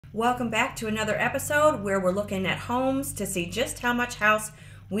Welcome back to another episode where we're looking at homes to see just how much house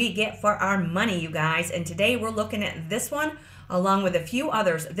we get for our money, you guys. And today we're looking at this one along with a few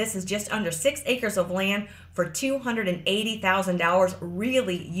others. This is just under 6 acres of land for $280,000.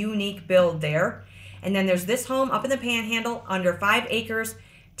 Really unique build there. And then there's this home up in the Panhandle under 5 acres,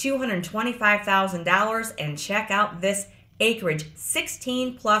 $225,000. And check out this acreage,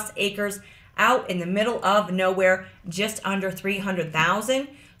 16 plus acres out in the middle of nowhere, just under $300,000.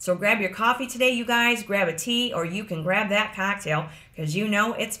 So grab your coffee today, you guys, grab a tea, or you can grab that cocktail because you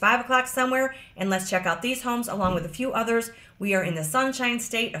know it's 5 o'clock somewhere. And let's check out these homes along with a few others. We are in the Sunshine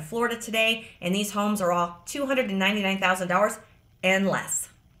State of Florida today, and these homes are all $299,000 and less.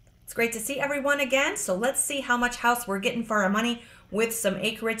 It's great to see everyone again. So let's see how much house we're getting for our money with some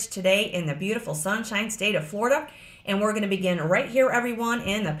acreage today in the beautiful Sunshine State of Florida. And we're going to begin right here, everyone,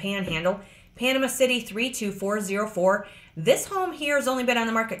 in the Panhandle. Panama City 32404. This home here has only been on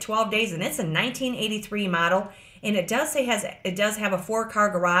the market 12 days, and it's a 1983 model. And it does say it does have a 4-car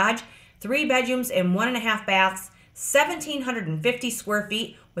garage, 3 bedrooms and 1.5 baths, 1,750 square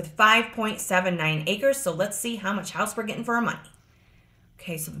feet with 5.79 acres. So let's see how much house we're getting for our money.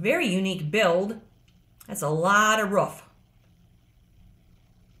 Okay, so very unique build. That's a lot of roof.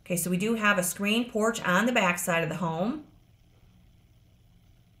 Okay, so we do have a screen porch on the back side of the home.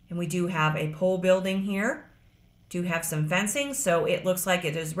 And we do have a pole building here. Do have some fencing, so it looks like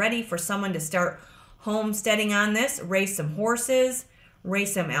it is ready for someone to start homesteading on this. Raise some horses,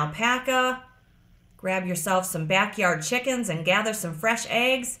 raise some alpaca, grab yourself some backyard chickens and gather some fresh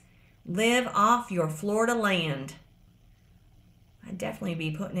eggs. Live off your Florida land. I'd definitely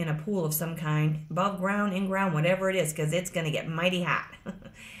be putting in a pool of some kind, above ground, in ground, whatever it is, because it's going to get mighty hot.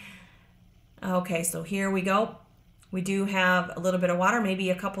 Okay, so here we go. We do have a little bit of water, maybe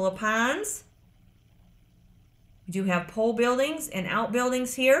a couple of ponds. We do have pole buildings and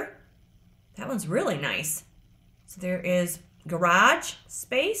outbuildings here. That one's really nice. So there is garage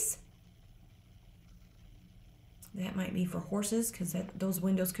space. That might be for horses because those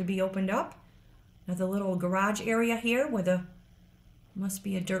windows could be opened up. Another little garage area here with must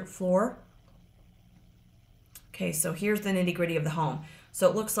be a dirt floor. Okay, so here's the nitty-gritty of the home. So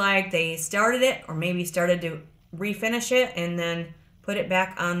it looks like they started it, or maybe started to refinish it and then put it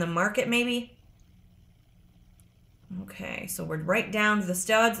back on the market maybe. Okay, so we're right down to the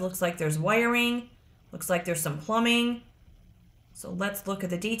studs. Looks like there's wiring. Looks like there's some plumbing. So let's look at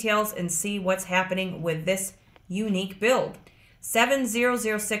the details and see what's happening with this unique build.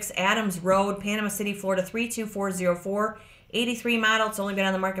 7006 Adams Road, Panama City, Florida 32404. 83 model. It's only been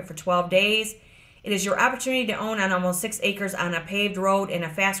on the market for 12 days. It is your opportunity to own on almost 6 acres on a paved road in a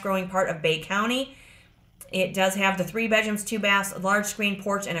fast-growing part of Bay County. It does have the 3 bedrooms, 2 baths, a large screen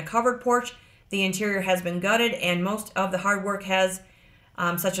porch, and a covered porch. The interior has been gutted, and most of the hard work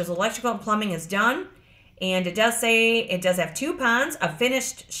such as electrical and plumbing, is done. And it does say it does have 2 ponds, a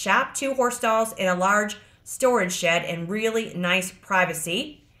finished shop, 2 horse stalls, and a large storage shed, and really nice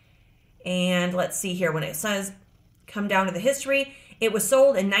privacy. And let's see here, when it says, come down to the history, it was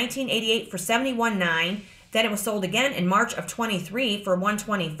sold in 1988 for $71,900. Then it was sold again in March of 23 for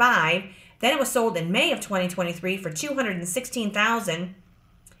 $125,000. Then it was sold in May of 2023 for $216,000,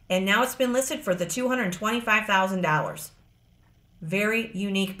 and now it's been listed for the $225,000. Very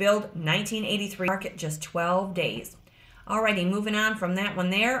unique build, 1983 market, just 12 days. Alrighty, moving on from that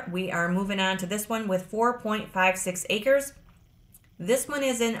one there, we are moving on to this one with 4.56 acres. This one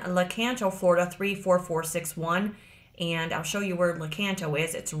is in Lecanto, Florida 34461, and I'll show you where Lecanto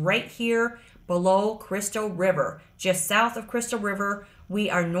is. It's right here below Crystal River, just south of Crystal River. We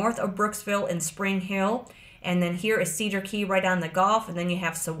are north of Brooksville and Spring Hill. And then here is Cedar Key right on the Gulf. And then you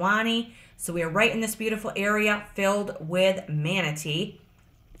have Suwannee. So we are right in this beautiful area filled with manatee.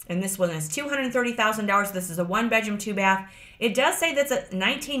 And this one is $230,000. This is a 1-bedroom, 2-bath. It does say that's a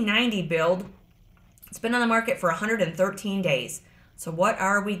 1990 build. It's been on the market for 113 days. So what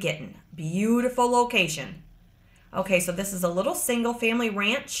are we getting? Beautiful location. Okay, so this is a little single-family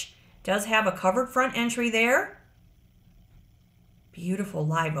ranch. Does have a covered front entry there. Beautiful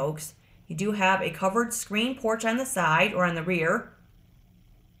live oaks. You do have a covered screen porch on the side or on the rear.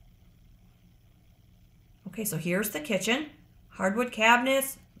 Okay, so here's the kitchen. Hardwood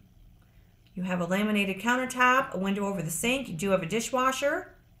cabinets. You have a laminated countertop, a window over the sink. You do have a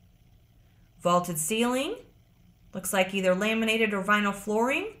dishwasher. Vaulted ceiling. Looks like either laminated or vinyl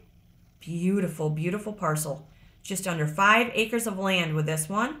flooring. Beautiful, beautiful parcel. Just under 5 acres of land with this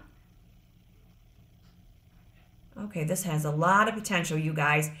one. Okay, this has a lot of potential, you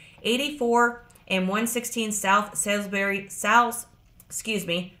guys. 84 and 116 South Salisbury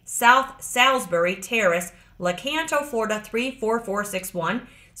Terrace, Lecanto, Florida 34461.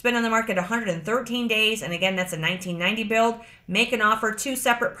 It's been on the market 113 days, and again, that's a 1990 build. Make an offer, 2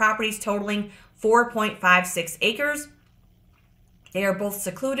 separate properties totaling 4.56 acres. They are both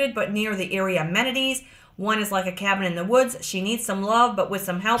secluded but near the area amenities. One is like a cabin in the woods. She needs some love, but with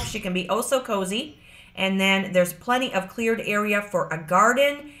some help, she can be oh so cozy. And then there's plenty of cleared area for a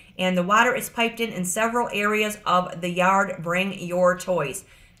garden, and the water is piped in several areas of the yard. Bring your toys.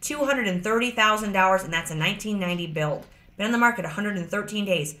 $230,000, and that's a 1990 build. Been on the market 113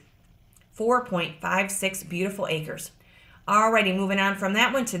 days. 4.56 beautiful acres. Alrighty, moving on from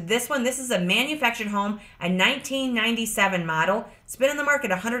that one to this one. This is a manufactured home, a 1997 model. It's been on the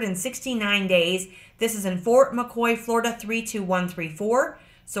market 169 days. This is in Fort McCoy, Florida, 32134.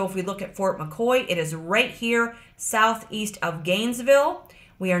 So if we look at Fort McCoy, it is right here southeast of Gainesville.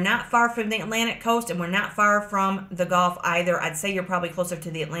 We are not far from the Atlantic coast, and we're not far from the Gulf either. I'd say you're probably closer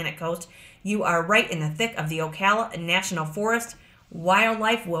to the Atlantic coast. You are right in the thick of the Ocala National Forest.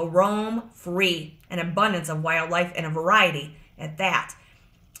 Wildlife will roam free. An abundance of wildlife and a variety at that.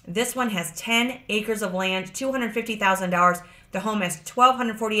 This one has 10 acres of land, $250,000. The home has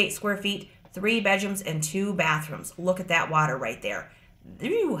 1,248 square feet, 3 bedrooms and 2 bathrooms. Look at that water right there.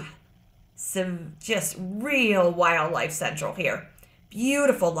 Ooh, some just real wildlife central here.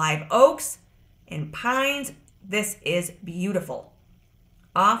 Beautiful live oaks and pines. This is beautiful.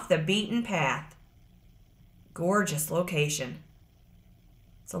 Off the beaten path. Gorgeous location.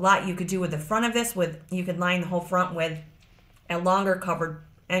 It's a lot you could do with the front of this. You could line the whole front with a longer covered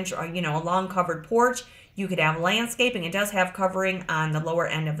entry, a long covered porch. You could have landscaping. It does have covering on the lower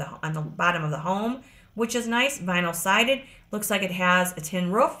end of on the bottom of the home, which is nice. Vinyl sided. Looks like it has a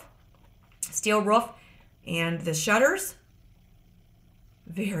tin roof, steel roof, and the shutters.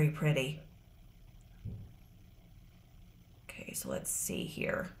 Very pretty. Okay, so let's see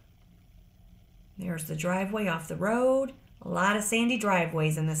here. There's the driveway off the road. A lot of sandy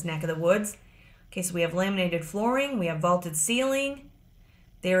driveways in this neck of the woods. Okay, so we have laminated flooring. We have vaulted ceiling.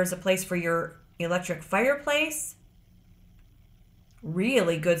 There's a place for your electric fireplace.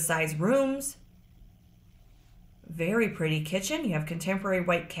 Really good sized rooms. Very pretty kitchen. You have contemporary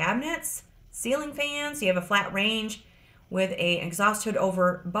white cabinets, ceiling fans. You have a flat range with an exhaust hood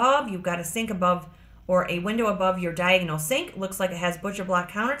over above. You've got a sink above, or a window above your diagonal sink. Looks like it has butcher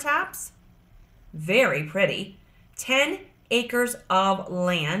block countertops. Very pretty. 10 acres of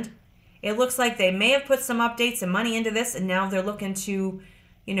land. It looks like they may have put some updates and money into this, and now they're looking to,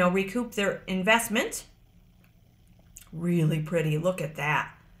 recoup their investment. Really pretty. Look at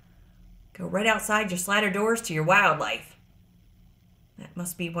that. Go right outside your slider doors to your wildlife. That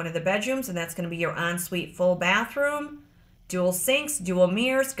must be one of the bedrooms, and that's going to be your ensuite full bathroom. Dual sinks, dual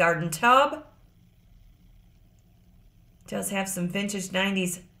mirrors, garden tub. Does have some vintage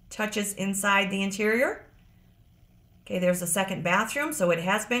 90s touches inside the interior. Okay, there's a second bathroom, so it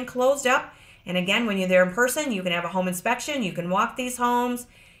has been closed up. And again, when you're there in person, you can have a home inspection. You can walk these homes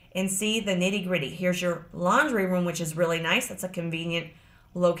and see the nitty-gritty. Here's your laundry room, which is really nice. That's a convenient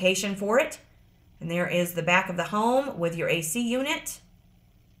location for it. And there is the back of the home with your AC unit.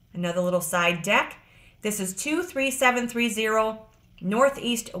 Another little side deck. This is 23730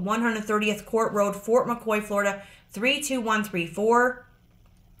 Northeast 130th Court Road, Fort McCoy, Florida, 32134.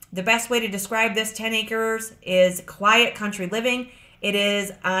 The best way to describe this 10 acres is quiet country living. It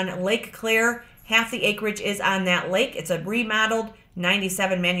is on Lake Claire. Half the acreage is on that lake. It's a remodeled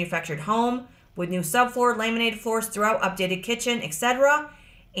 97 manufactured home with new subfloor, laminated floors throughout, updated kitchen, etc.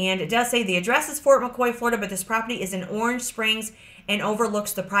 And it does say the address is Fort McCoy, Florida, but this property is in Orange Springs and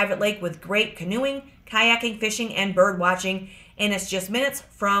overlooks the private lake with great canoeing, kayaking, fishing, and bird watching. And it's just minutes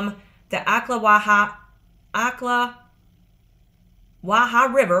from the Ocklawaha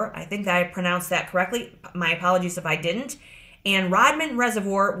River. I think that I pronounced that correctly. My apologies if I didn't. And Rodman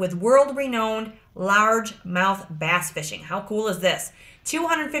Reservoir with world-renowned largemouth bass fishing. How cool is this?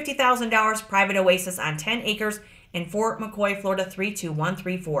 $250,000 private oasis on 10 acres in Fort McCoy, Florida,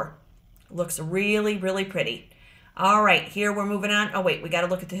 32134. Looks really, really pretty. All right, here we're moving on. Oh, wait, we got to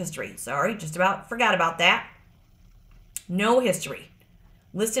look at the history. Sorry, just about forgot about that. No history.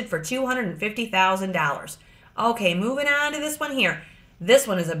 Listed for $250,000. Okay, moving on to this one here. This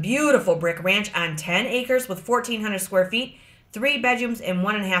one is a beautiful brick ranch on 10 acres with 1,400 square feet, 3 bedrooms and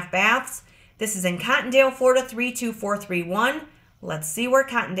 1.5 baths. This is in Cottondale, Florida, 32431. Let's see where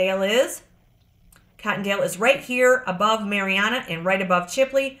Cottondale is. Cottondale is right here above Mariana and right above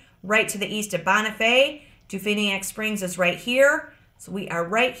Chipley, right to the east of Bonifay. Dufiniac Springs is right here. So we are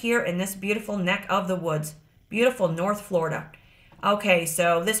right here in this beautiful neck of the woods. Beautiful North Florida. Okay,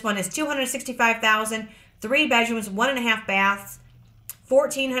 so this one is $265,000, 3 bedrooms, 1.5 baths,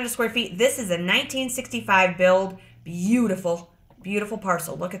 1,400 square feet. This is a 1965 build. Beautiful, Beautiful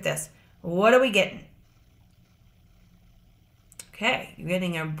parcel. Look at this. What are we getting? Okay, you're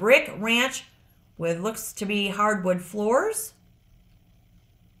getting a brick ranch with looks to be hardwood floors.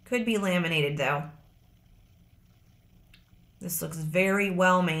 Could be laminated though. This looks very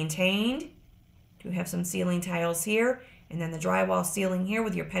well maintained. Do have some ceiling tiles here, and then the drywall ceiling here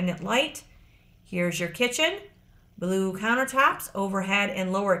with your pendant light. Here's your kitchen. Blue countertops, overhead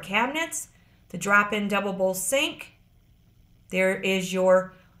and lower cabinets. The drop-in double bowl sink. There is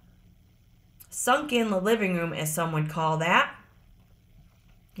your sunk-in living room, as some would call that.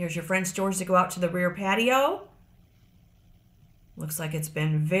 Here's your French doors to go out to the rear patio. Looks like it's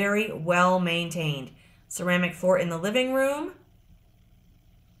been very well maintained. Ceramic floor in the living room.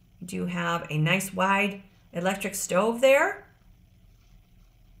 You do have a nice wide electric stove there.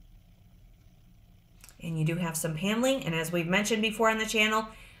 And you do have some paneling. And as we've mentioned before on the channel,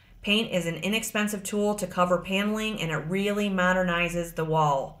 paint is an inexpensive tool to cover paneling, and it really modernizes the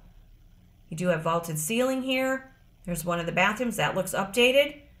wall. You do have vaulted ceiling here. There's one of the bathrooms. That looks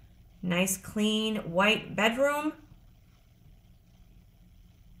updated. Nice clean white bedroom.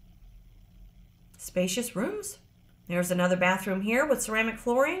 Spacious rooms. There's another bathroom here with ceramic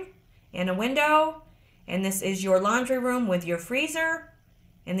flooring and a window. And this is your laundry room with your freezer.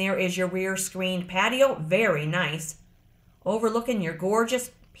 And there is your rear screened patio. Very nice. Overlooking your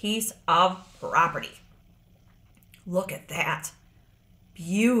gorgeous piece of property. Look at that.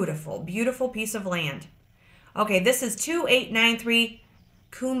 Beautiful, beautiful piece of land. Okay, this is 2893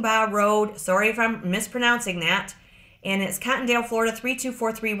 Coomba Road. Sorry if I'm mispronouncing that. And it's Cottondale, Florida,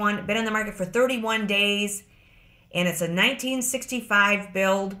 32431. Been on the market for 31 days. And it's a 1965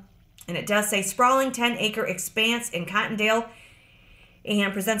 build. And it does say sprawling 10-acre expanse in Cottondale.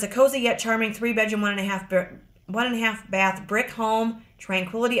 And presents a cozy yet charming 3-bedroom, 1.5 bath brick home.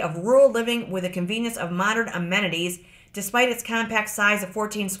 Tranquility of rural living with the convenience of modern amenities. Despite its compact size of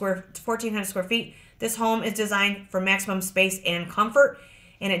 1,400 square feet, this home is designed for maximum space and comfort.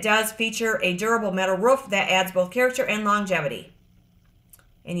 And it does feature a durable metal roof that adds both character and longevity.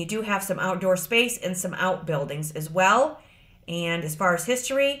 And you do have some outdoor space and some outbuildings as well. And as far as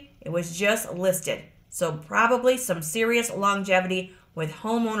history, it was just listed. So probably some serious longevity with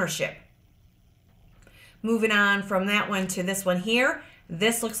home ownership. Moving on from that one to this one here.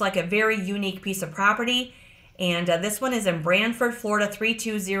 This looks like a very unique piece of property. And this one is in Branford, Florida,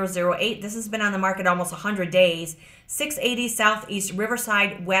 32008. This has been on the market almost 100 days. 680 Southeast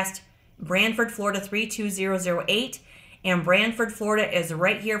Riverside West, Branford, Florida, 32008. And Branford, Florida is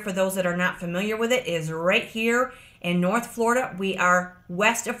right here. For those that are not familiar with it, is right here in North Florida. We are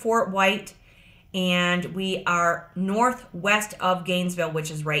west of Fort White, and we are northwest of Gainesville,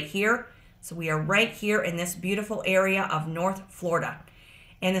 which is right here. So we are right here in this beautiful area of North Florida.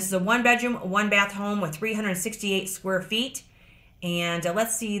 And this is a 1-bedroom, 1-bath home with 368 square feet. And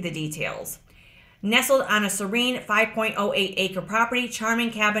let's see the details. Nestled on a serene 5.08 acre property,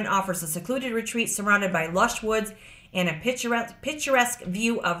 charming cabin offers a secluded retreat surrounded by lush woods and a picturesque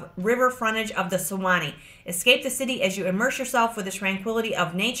view of river frontage of the Suwannee. Escape the city as you immerse yourself with the tranquility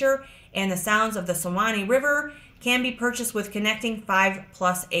of nature, and the sounds of the Suwannee River can be purchased with connecting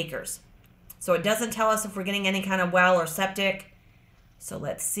 5+ acres. So it doesn't tell us if we're getting any kind of well or septic. So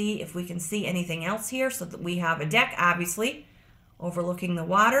let's see if we can see anything else here. So that we have a deck, obviously, overlooking the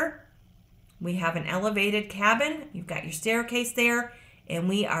water. We have an elevated cabin. You've got your staircase there. And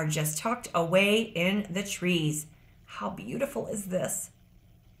we are just tucked away in the trees. How beautiful is this?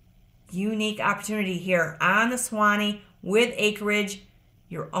 Unique opportunity here on the Suwannee with Acreage.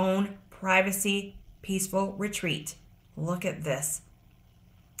 Your own privacy, peaceful retreat. Look at this.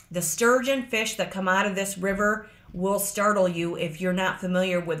 The sturgeon fish that come out of this river will startle you if you're not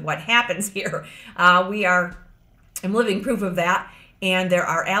familiar with what happens here. I'm living proof of that. And there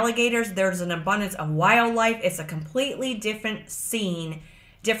are alligators. There's an abundance of wildlife. It's a completely different scene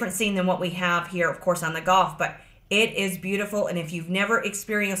than what we have here, of course, on the Gulf. But it is beautiful. And if you've never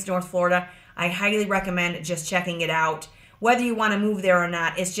experienced North Florida, I highly recommend just checking it out. Whether you want to move there or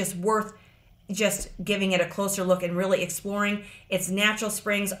not, it's just worth just giving it a closer look and really exploring. It's natural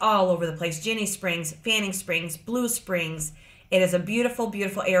springs all over the place. Ginny Springs, Fanning Springs, Blue Springs. It is a beautiful,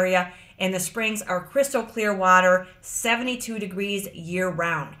 beautiful area. And the springs are crystal clear water, 72 degrees year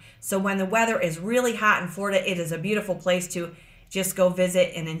round. So when the weather is really hot in Florida, it is a beautiful place to just go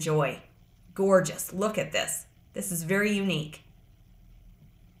visit and enjoy. Gorgeous. Look at this. This is very unique.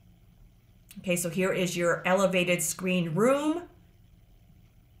 Okay, so here is your elevated screened room.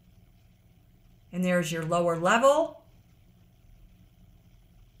 And there's your lower level.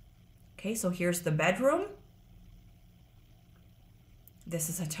 Okay, so here's the bedroom. This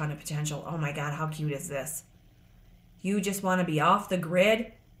is a ton of potential. Oh my God, how cute is this? you just want to be off the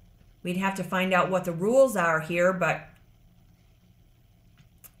grid, we'd have to find out what the rules are here, but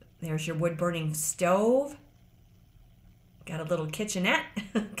there's your wood-burning stove. Got a little kitchenette,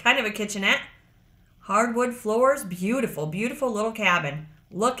 kind of a kitchenette. Hardwood floors, beautiful, beautiful little cabin.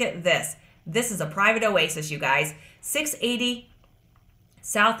 Look at this. This is a private oasis, you guys. 680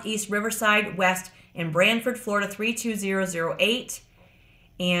 Southeast Riverside West in Branford, Florida, 32008.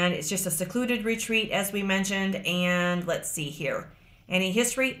 And it's just a secluded retreat, as we mentioned. And let's see here. Any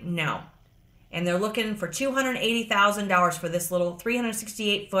history? No. And they're looking for $280,000 for this little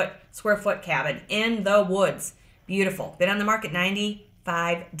 368 square foot cabin in the woods. Beautiful. Been on the market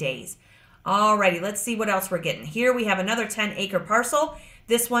 95 days. Alrighty, let's see what else we're getting. Here we have another 10-acre parcel.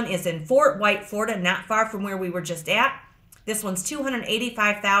 This one is in Fort White, Florida, not far from where we were just at. This one's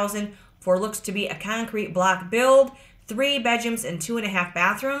 $285,000 for looks to be a concrete block build, 3 bedrooms and 2.5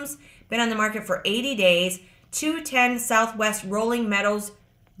 bathrooms. Been on the market for 80 days. 210 Southwest Rolling Meadows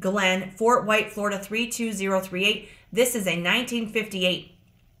Glen, Fort White, Florida, 32038. This is a 1958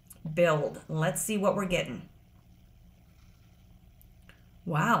 build. Let's see what we're getting.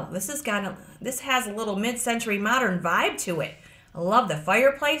 Wow, this has a little mid-century modern vibe to it. I love the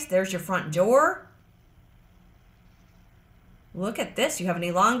fireplace. There's your front door. Look at this. You have an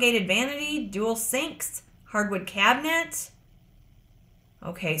elongated vanity, dual sinks, hardwood cabinet.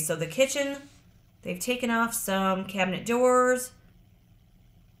 Okay, so the kitchen, they've taken off some cabinet doors.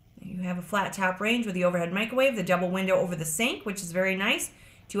 You have a flat top range with the overhead microwave, the double window over the sink, which is very nice.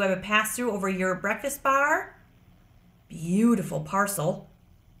 Do you have a pass-through over your breakfast bar? Beautiful parcel.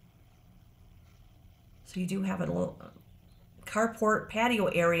 So you do have a little carport patio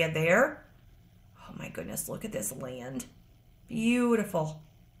area there. Oh my goodness, look at this land. Beautiful.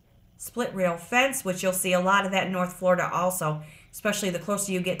 Split rail fence, which you'll see a lot of that in North Florida also, especially the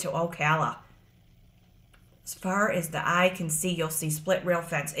closer you get to Ocala. As far as the eye can see, you'll see split rail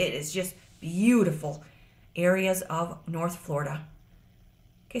fence. It is just beautiful areas of North Florida.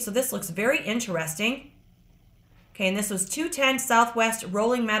 Okay, so this looks very interesting. Okay, and this was 210 Southwest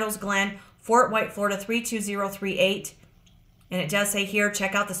Rolling Meadows Glen, Fort White, Florida, 32038. And it does say here,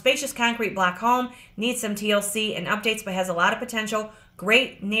 check out the spacious concrete block home. Needs some TLC and updates, but has a lot of potential.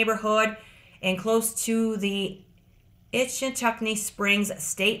 Great neighborhood and close to the Itchitucknee Springs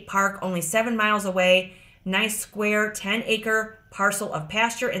State Park, only 7 miles away. Nice square 10-acre parcel of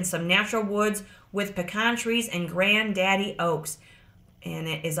pasture and some natural woods with pecan trees and granddaddy oaks. And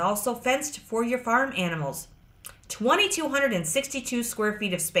it is also fenced for your farm animals. 2,262 square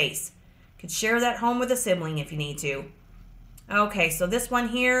feet of space. Could share that home with a sibling if you need to. Okay, so this one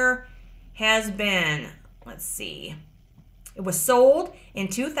here has been, let's see. It was sold in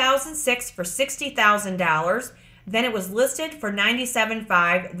 2006 for $60,000. Then it was listed for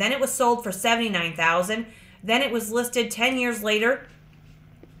 $97,500. Then it was sold for $79,000. Then it was listed 10 years later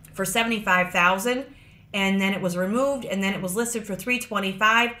for $75,000. And then it was removed, and then it was listed for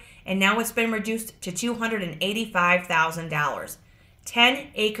 $325,000. And now it's been reduced to $285,000.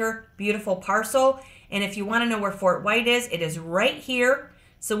 10-acre beautiful parcel. And if you want to know where Fort White is, it is right here.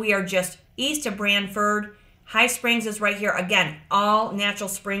 So we are just east of Branford. High Springs is right here. Again, all natural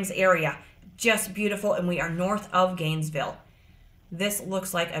springs area. Just beautiful. And we are north of Gainesville. This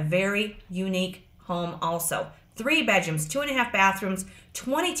looks like a very unique home also. 3 bedrooms, 2.5 bathrooms,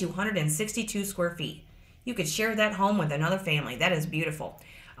 2,262 square feet. You could share that home with another family. That is beautiful.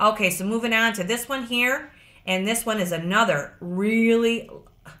 Okay, so moving on to this one here. And this one is another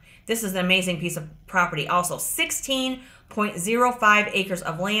this is an amazing piece of property also. 16.05 acres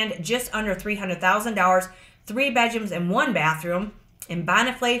of land, just under $300,000. 3 bedrooms and 1 bathroom in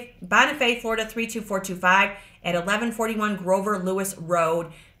Bonifay, Florida, 32425 at 1141 Grover Lewis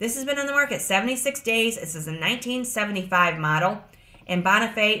Road. This has been on the market 76 days. This is a 1975 model. And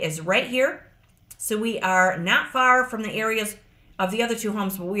Bonifay is right here. So we are not far from the areas of the other 2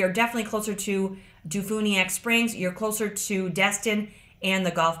 homes, but we are definitely closer to Dufuniak Springs. You're closer to Destin and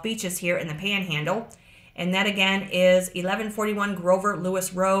the Gulf Beaches here in the Panhandle. And that again is 1141 Grover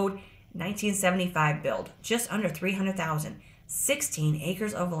Lewis Road, 1975 build. Just under $300,000. 16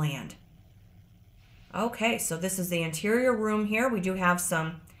 acres of land. Okay, so this is the interior room here. We do have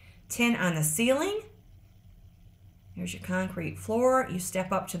some tin on the ceiling. Here's your concrete floor. You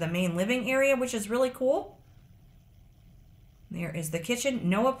step up to the main living area, which is really cool. There is the kitchen.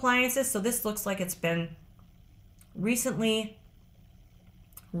 No appliances, so this looks like it's been recently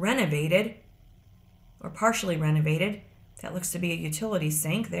renovated or partially renovated. That looks to be a utility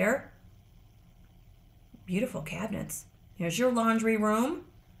sink there. Beautiful cabinets. Here's your laundry room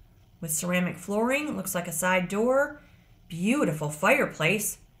with ceramic flooring. Looks like a side door. Beautiful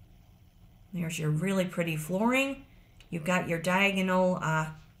fireplace. There's your really pretty flooring. You've got your diagonal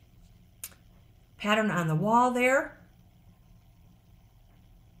pattern on the wall there.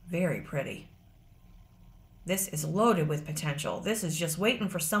 Very pretty. This is loaded with potential. This is just waiting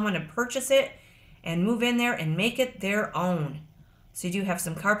for someone to purchase it and move in there and make it their own. So you do have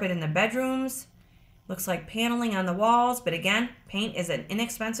some carpet in the bedrooms. Looks like paneling on the walls, but again, paint is an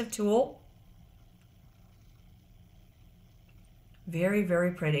inexpensive tool. Very,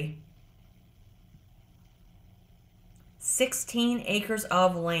 very pretty. 16 acres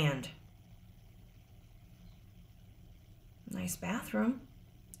of land. Nice bathroom.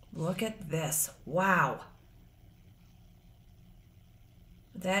 Look at this. Wow.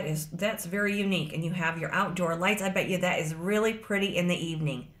 That's very unique. And you have your outdoor lights. I bet you that is really pretty in the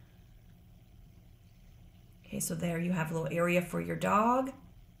evening. Okay, so there you have a little area for your dog.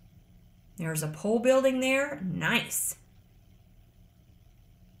 There's a pole building there. Nice.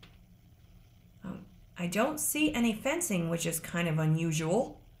 I don't see any fencing, which is kind of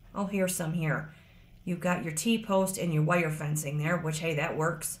unusual. Oh, here's some here. You've got your T-post and your wire fencing there, which, hey, that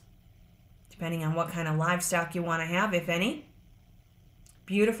works. Depending on what kind of livestock you want to have, if any.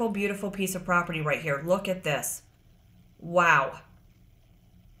 Beautiful, beautiful piece of property right here. Look at this. Wow.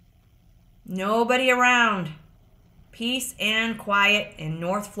 Nobody around. Peace and quiet in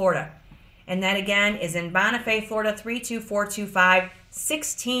North Florida. And that again is in Bonifay, Florida, 32425.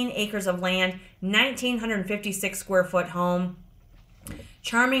 16 acres of land, 1,956 square foot home.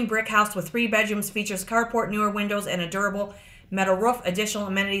 Charming brick house with 3 bedrooms, features carport, newer windows, and a durable metal roof. Additional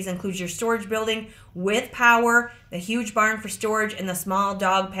amenities include your storage building with power, the huge barn for storage, and the small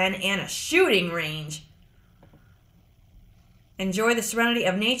dog pen, and a shooting range. Enjoy the serenity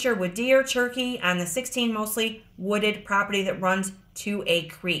of nature with deer, turkey on the 16 mostly wooded property that runs to a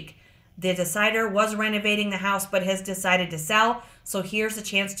creek. The decider was renovating the house but has decided to sell, so here's a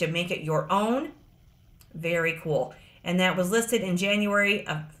chance to make it your own. Very cool. And that was listed in January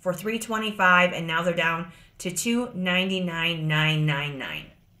for $325, and now they're down to $299,999.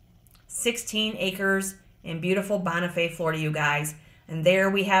 16 acres in beautiful Bonifay, Florida, you guys. And there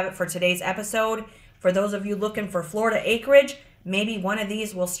we have it for today's episode. For those of you looking for Florida acreage, maybe one of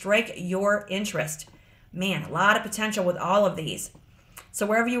these will strike your interest. Man, a lot of potential with all of these. So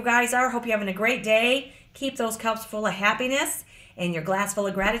wherever you guys are, hope you're having a great day. Keep those cups full of happiness and your glass full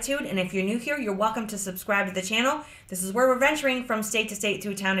of gratitude. And if you're new here, you're welcome to subscribe to the channel. This is where we're venturing from state to state,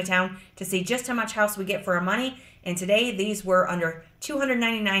 through town to town, to see just how much house we get for our money. And today, these were under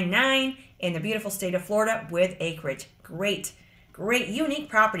 $299,900 in the beautiful state of Florida with Acreage. Great, great, unique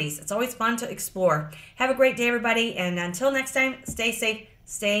properties. It's always fun to explore. Have a great day, everybody. And until next time, stay safe,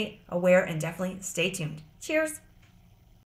 stay aware, and definitely stay tuned. Cheers.